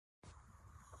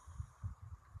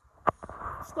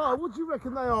Star, what do you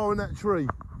reckon they are on that tree?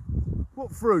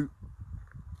 What fruit?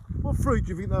 What fruit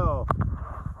do you think they are?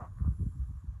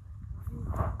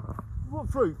 What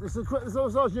fruit? I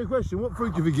was asking you a question. What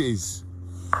fruit do you think it is?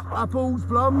 Apples,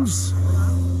 plums?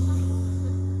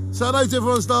 Say hello to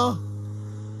everyone, Star.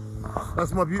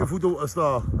 That's my beautiful daughter,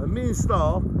 Star. And me and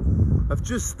Star have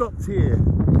just stopped here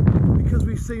because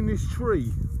we've seen this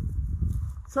tree.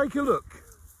 Take a look.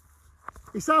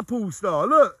 It's apples, Star.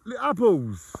 Look,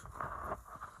 apples.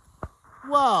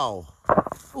 Wow.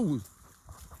 Ooh.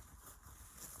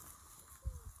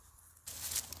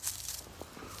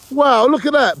 Wow, look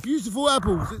at that. Beautiful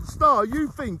apples. Star, you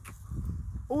think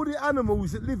all the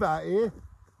animals that live out here,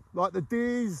 like the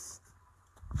deers,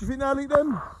 do you think they'll eat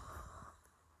them?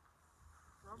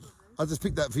 Probably. I just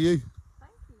picked that for you.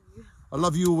 Thank you. I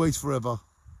love you always forever.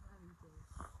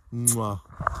 Mwah.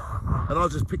 And I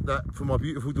just picked that for my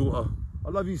beautiful daughter. I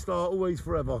love you, Star, always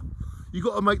forever. You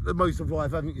got to make the most of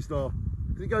life, haven't you, Star?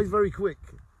 Because it goes very quick.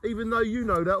 Even though you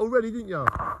know that already, didn't you?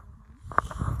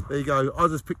 There you go. I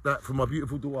just picked that for my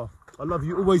beautiful daughter. I love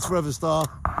you always forever, Star.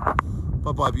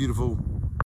 Bye-bye, beautiful.